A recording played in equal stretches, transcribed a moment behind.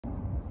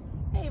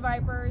Hey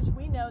Vipers,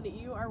 we know that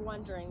you are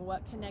wondering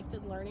what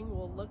connected learning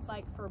will look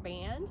like for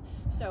band,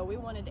 so we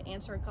wanted to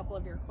answer a couple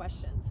of your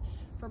questions.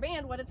 For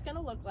band, what it's going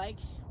to look like,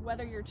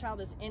 whether your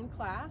child is in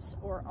class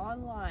or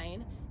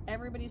online,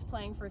 everybody's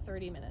playing for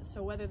 30 minutes.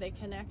 So whether they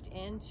connect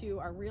into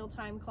our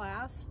real-time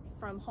class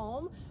from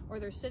home or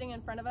they're sitting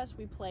in front of us,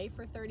 we play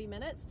for 30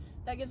 minutes.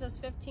 That gives us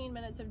 15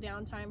 minutes of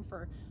downtime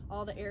for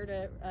all the air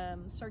to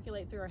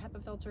circulate through our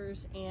HEPA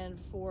filters and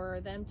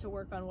for them to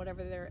work on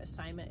whatever their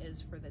assignment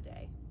is for the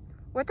day.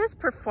 What does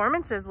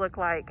performances look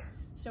like?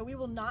 So we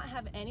will not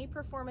have any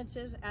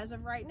performances as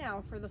of right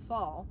now for the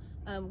fall.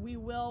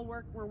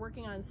 We're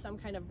working on some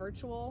kind of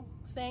virtual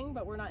thing,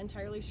 but we're not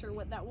entirely sure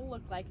what that will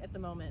look like at the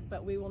moment.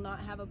 But we will not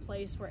have a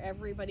place where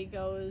everybody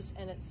goes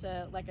and it's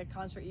like a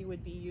concert you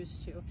would be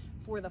used to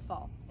for the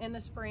fall. In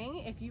the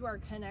spring, if you are a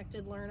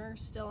connected learner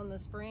still in the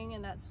spring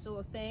and that's still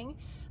a thing,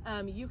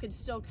 you could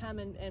still come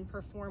and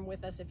perform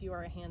with us if you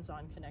are a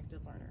hands-on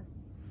connected learner.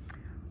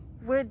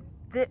 Would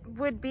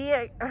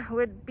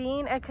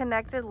being a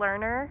connected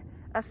learner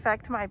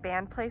affect my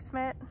band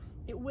placement?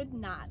 It would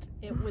not.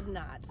 It would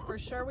not. For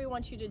sure, we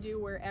want you to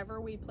do wherever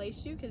we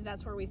place you because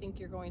that's where we think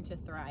you're going to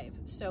thrive.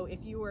 So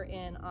if you were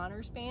in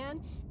honors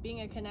band,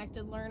 being a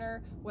connected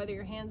learner, whether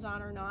you're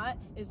hands-on or not,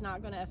 is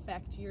not going to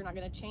affect you. You're not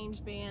going to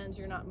change bands.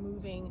 You're not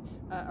moving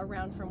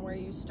around from where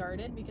you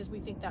started because we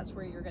think that's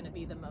where you're going to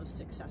be the most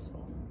successful.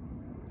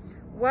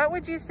 What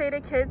would you say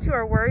to kids who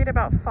are worried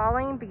about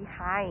falling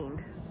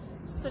behind?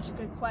 Such a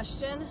good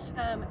question.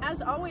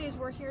 As always,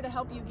 we're here to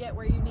help you get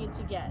where you need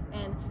to get,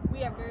 and we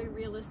have very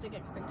realistic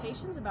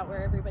expectations about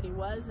where everybody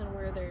was and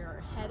where they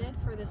are headed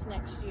for this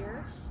next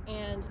year.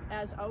 And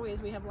as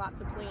always, we have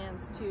lots of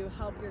plans to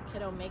help your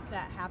kiddo make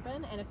that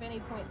happen. And if at any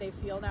point they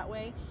feel that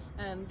way,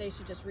 they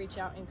should just reach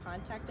out and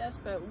contact us.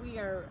 But we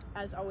are,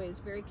 as always,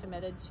 very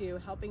committed to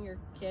helping your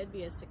kid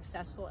be as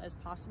successful as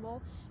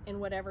possible in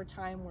whatever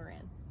time we're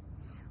in.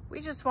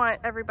 We just want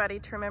everybody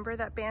to remember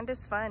that band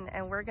is fun,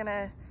 and we're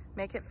gonna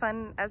make it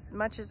fun as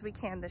much as we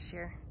can this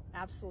year.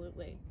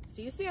 Absolutely.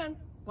 See you soon,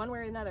 one way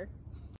or another.